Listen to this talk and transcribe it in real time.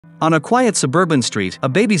On a quiet suburban street, a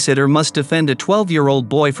babysitter must defend a 12-year-old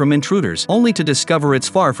boy from intruders, only to discover it's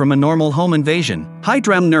far from a normal home invasion. Hi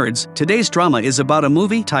Dram nerds, today's drama is about a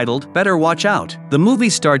movie titled Better Watch Out. The movie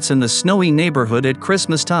starts in the snowy neighborhood at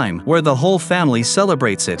Christmas time, where the whole family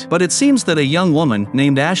celebrates it. But it seems that a young woman,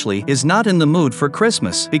 named Ashley, is not in the mood for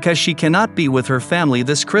Christmas, because she cannot be with her family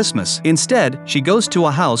this Christmas. Instead, she goes to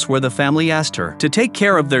a house where the family asked her to take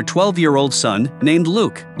care of their 12-year-old son, named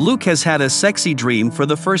Luke. Luke has had a sexy dream for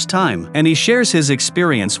the first time, and he shares his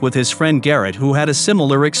experience with his friend Garrett, who had a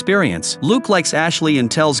similar experience. Luke likes Ashley and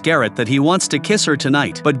tells Garrett that he wants to kiss her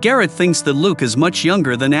tonight, but Garrett thinks that Luke is much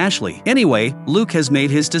younger than Ashley. Anyway, Luke has made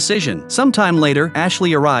his decision. Sometime later,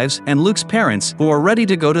 Ashley arrives, and Luke's parents, who are ready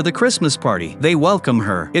to go to the Christmas party, they welcome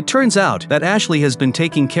her. It turns out that Ashley has been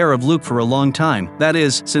taking care of Luke for a long time, that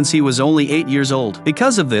is, since he was only 8 years old.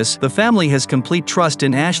 Because of this, the family has complete trust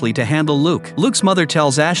in Ashley to handle Luke. Luke's mother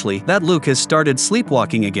tells Ashley that Luke has started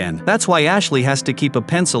sleepwalking again. That's why Ashley has to keep a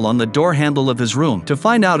pencil on the door handle of his room to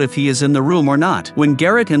find out if he is in the room or not. When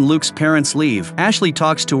Garrett and Luke's parents leave, Ashley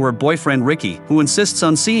talks to her boyfriend Ricky, who insists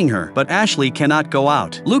on seeing her, but Ashley cannot go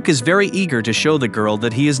out. Luke is very eager to show the girl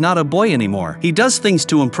that he is not a boy anymore. He does things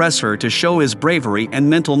to impress her to show his bravery and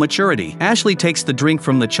mental maturity. Ashley takes the drink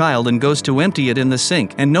from the child and goes to empty it in the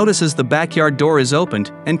sink, and notices the backyard door is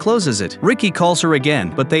opened, and closes it. Ricky calls her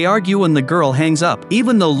again, but they argue and the girl hangs up,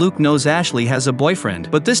 even though Luke knows Ashley has a boyfriend.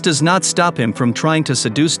 But this does not stop him from trying to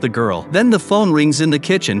seduce the girl. Then the phone rings in the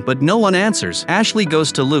kitchen, but no one answers. Ashley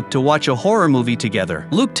goes to Luke to watch a horror movie together.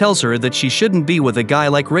 Luke tells her that she shouldn't be with a guy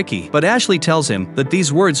like Ricky, but Ashley tells him that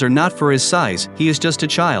these words are not for his size, he is just a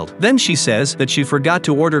child. Then she says that she forgot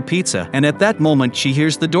to order pizza, and at that moment she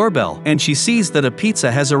hears the doorbell, and she sees that a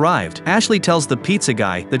pizza has arrived. Ashley tells the pizza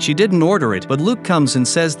guy that she didn't order it, but Luke comes and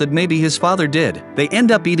says that maybe his father did. They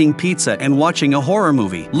end up eating pizza and watching a horror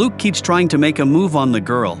movie. Luke keeps trying to make a move on the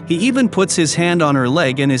girl. He even puts his hand on her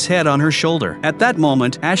leg and his head on her shoulder. At that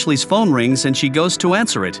moment, Ashley's phone rings and she goes to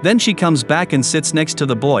answer it. Then she comes back and sits next to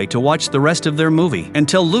the boy to watch the rest of their movie,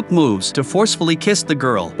 until Luke moves to forcefully kiss the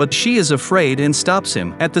girl, but she is afraid and stops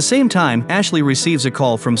him. At the same time, Ashley receives a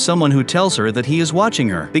call from someone who tells her that he is watching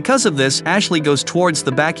her. Because of this, Ashley goes towards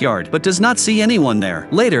the backyard, but does not see anyone there.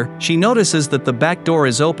 Later, she notices that the back door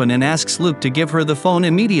is open and asks Luke to give her the phone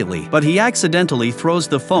immediately, but he accidentally throws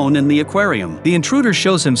the phone in the aquarium. The intruder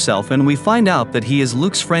shows himself and we find out that he is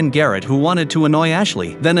Luke's friend Garrett, who wanted to annoy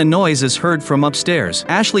Ashley. Then a noise is heard from upstairs.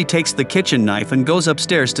 Ashley takes the kitchen knife and goes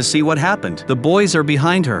upstairs to see what happened. The boys are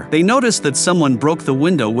behind her. They notice that someone broke the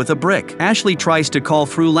window with a brick. Ashley tries to call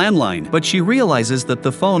through landline, but she realizes that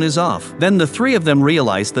the phone is off. Then the three of them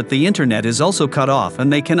realize that the internet is also cut off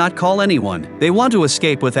and they cannot call anyone. They want to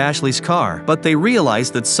escape with Ashley's car, but they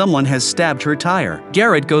realize that someone has stabbed her tire.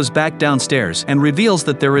 Garrett goes back downstairs and reveals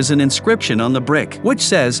that there is an inscription on the brick, which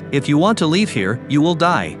says, "If you want to leave here, you will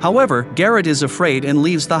die." However, Garrett is afraid and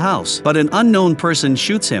leaves the house, but an unknown person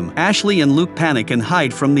shoots him. Ashley and Luke panic and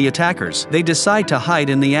hide from the attackers. They decide to hide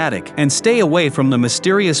in the attic and stay away from the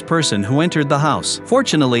mysterious person who entered the house.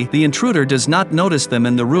 Fortunately, the intruder does not notice them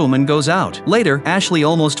in the room and goes out. Later, Ashley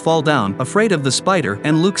almost falls down, afraid of the spider,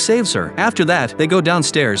 and Luke saves her. After that, they go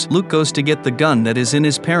downstairs. Luke goes to get the gun that is in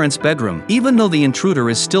his parents' bedroom. Even though the intruder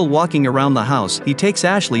is still walking around the house, he takes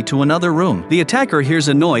Ashley to another room. The attacker hears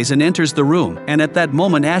a noise and enters the room, and at that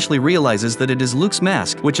moment Ashley realizes that it is Luke's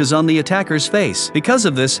mask, which is on the attacker's face. Because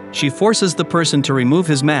of this, she forces the person to remove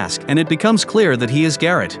his mask, and it becomes clear that he is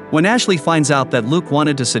Garrett. When Ashley finds out that Luke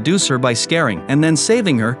wanted to seduce her by scaring and then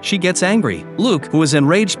saving her, she gets angry. Luke, who is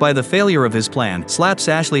enraged by the failure of his plan, slaps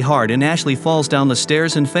Ashley hard and Ashley falls down the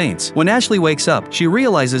stairs and faints. When Ashley wakes up, she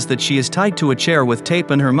realizes that she is tied to a chair with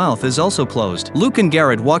tape and her mouth is also closed. Luke and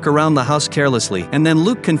Garrett walk around the house carelessly, and then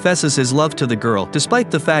Luke confesses his love to the girl,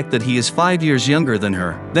 despite the fact that he is 5 years younger than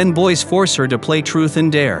her. Then boys force her to play truth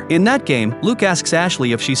and dare. In that game, Luke asks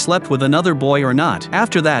Ashley if she slept with another boy or not.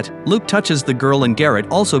 After that, Luke touches the girl and Garrett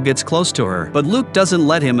also gets close to her, but Luke doesn't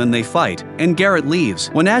let him and they fight, and Garrett leaves.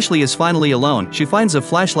 When Ashley is finally alone, she finds a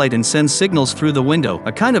flashlight and sends signals through the window,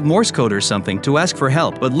 a kind of Morse code or something, to ask for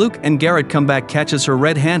help, but Luke and Garrett come back, catches her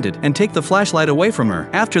red-handed, and take the flashlight away from her.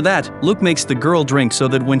 After that, Luke makes the girl drink so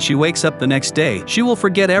that when she wakes up the next day, she will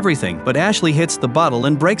forget everything, but Ashley hits the bottle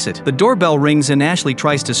and breaks it. The doorbell rings and Ashley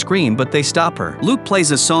tries to scream, but they stop her. Luke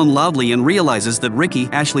plays a song loudly and realizes that Ricky,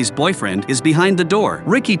 Ashley's boyfriend, is behind the door.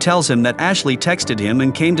 Ricky tells him that Ashley texted him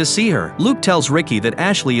and came to see her. Luke tells Ricky that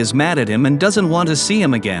Ashley is mad at him and doesn't want to see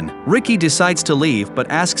him again. Ricky decides to leave but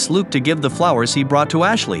asks Luke to give the flowers he brought to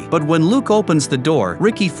Ashley. But when Luke opens the door,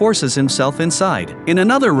 Ricky forces himself inside. In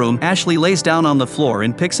another room, Ashley lays down on the floor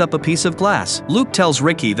and picks up a piece of glass. Luke tells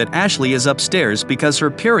Ricky that Ashley is upstairs because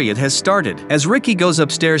her period has started. As Ricky goes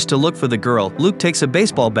upstairs to look for the girl, Luke takes a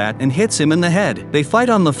baseball bat and hits him in the head. They fight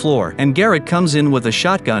on the floor, and Garrett comes in with a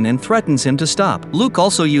shotgun and threatens him to stop. Luke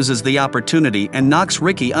also uses the opportunity and knocks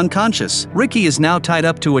Ricky unconscious. Ricky is now tied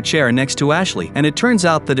up to a chair next to Ashley, and it turns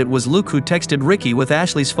out that it was Luke who texted Ricky with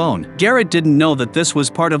Ashley's phone. Garrett didn't know that this was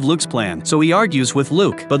part of Luke's plan, so he argues with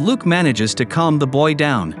Luke, but Luke manages to calm the boy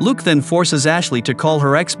down. Luke then forces Ashley to call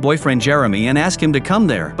her ex-boyfriend Jeremy and ask him to come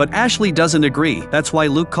there, but Ashley doesn't agree. That's why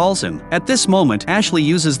Luke calls him. At this moment, Ashley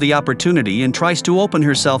uses the opportunity and tries to open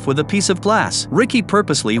herself with a piece of glass. Ricky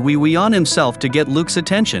purposely wee on himself to get Luke's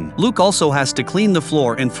attention. Luke also has to clean the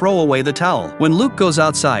floor and throw away the towel. When Luke goes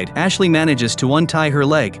outside, Ashley manages to untie her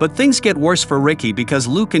leg, but things get worse for Ricky because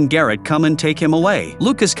Luke and Garrett come and take him away.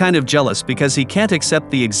 Luke is kind of jealous because he can't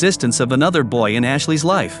accept the existence of another boy in Ashley's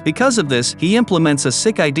life. Because of this, he implements a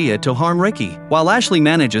sick idea to harm Ricky. While Ashley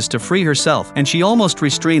manages to free herself, and she almost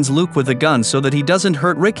restrains Luke with a gun so that he doesn't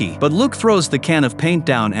hurt Ricky, but Luke throws the can of paint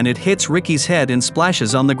down and it hits Ricky's head and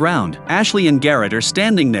splashes on the ground. Ashley and Garrett are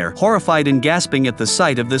standing there, horrified and gasping at the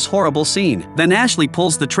sight of this horrible scene. Then Ashley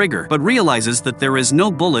pulls the trigger, but realizes that there is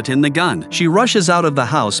no bullet in the gun. She rushes out of the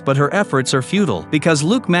house, but her efforts are futile, because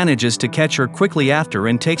Luke manages to catch her quickly after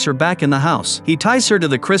and takes her back in the house. He ties her to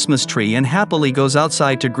the Christmas tree and happily goes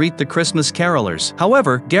outside to greet the Christmas carolers.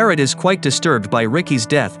 However, Garrett is quite disturbed by Ricky's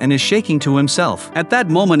death and is shaking to himself. At that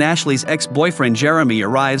moment, Ashley's ex-boyfriend Jeremy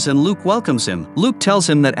arrives and Luke welcomes him. Luke tells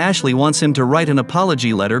him that Ashley wants him to write an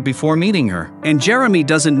apology letter before meeting her, and Jeremy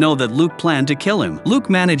doesn't know that Luke planned to kill him. Luke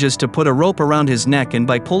manages to put a rope around his neck, and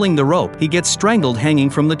by pulling the rope, he gets strangled hanging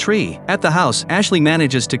from the tree. At the house, Ashley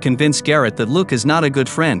manages to convince Garrett that Luke is not a good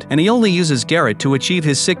friend, and he only uses Garrett to achieve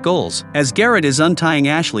his sick goals. As Garrett is untying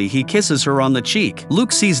Ashley, he kisses her on the cheek.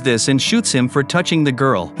 Luke sees this and shoots him for touching the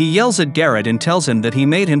girl. He yells at Garrett and tells him that he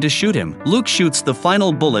made him to shoot him. Luke shoots the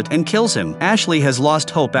final bullet and kills him. Ashley has lost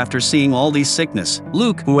hope after seeing all these sickness.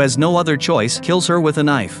 Luke, who has no other choice, kills her with a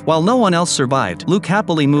knife. While no one else survived, Luke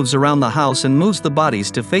happily moves around the house and moves the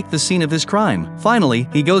bodies to fake the scene of his crime. Finally,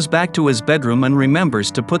 he goes back to his bedroom and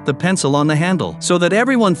remembers to put the pencil on the handle, so that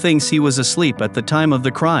everyone thinks he was asleep at the time of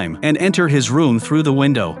the crime, and enter his room through the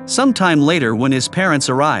window. Sometime later, when his parents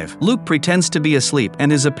arrive, Luke pretends to be asleep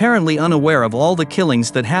and is apparently unaware of all the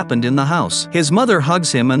killings that happened in the house. His mother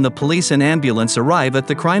hugs him and the police and ambulance arrive at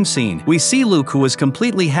the crime scene. We see Luke, who is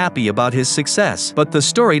completely happy about his success, but the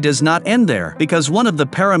story does not end there, because one of the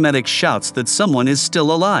paramedics shouts that someone is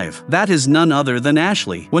still alive. That is none other than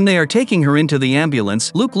Ashley. When they are taking her into the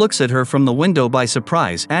ambulance, Luke looks at her from the window by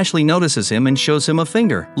surprise. Ashley notices him and shows him a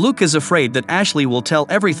finger. Luke is afraid that Ashley will tell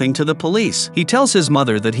everything to the police. He tells his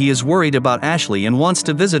mother that he is worried about Ashley and wants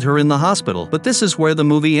to visit her in the hospital, but this is where the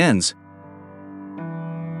movie ends.